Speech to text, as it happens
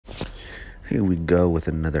Here we go with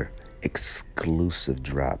another exclusive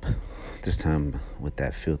drop. This time with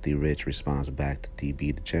that Filthy Rich response back to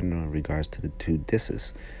DB the General in regards to the two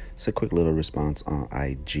disses. It's a quick little response on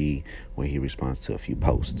IG where he responds to a few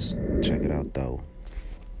posts. Check it out though.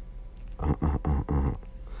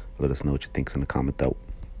 Let us know what you think's in the comment though.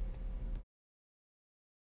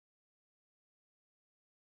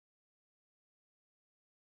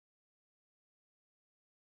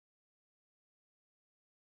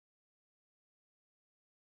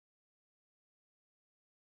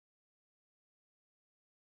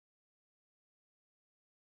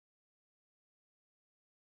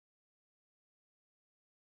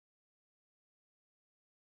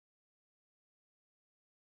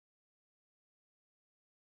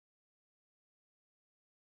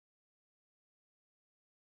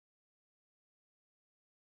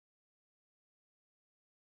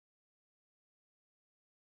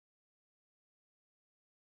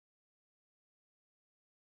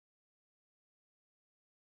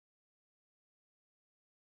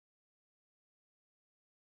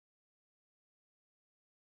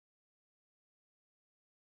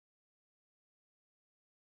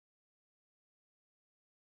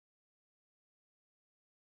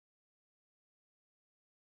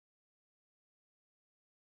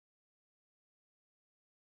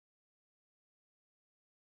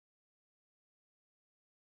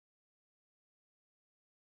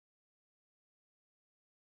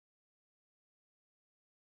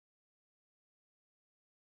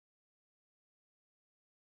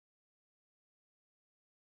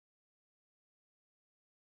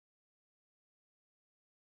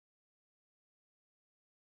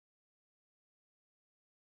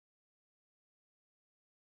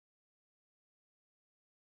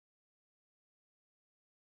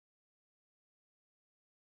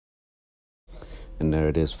 And there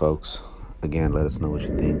it is, folks. Again, let us know what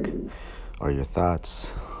you think or your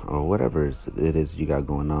thoughts or whatever it is you got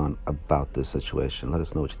going on about this situation. Let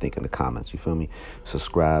us know what you think in the comments. You feel me?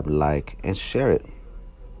 Subscribe, like, and share it.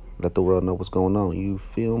 Let the world know what's going on. You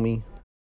feel me?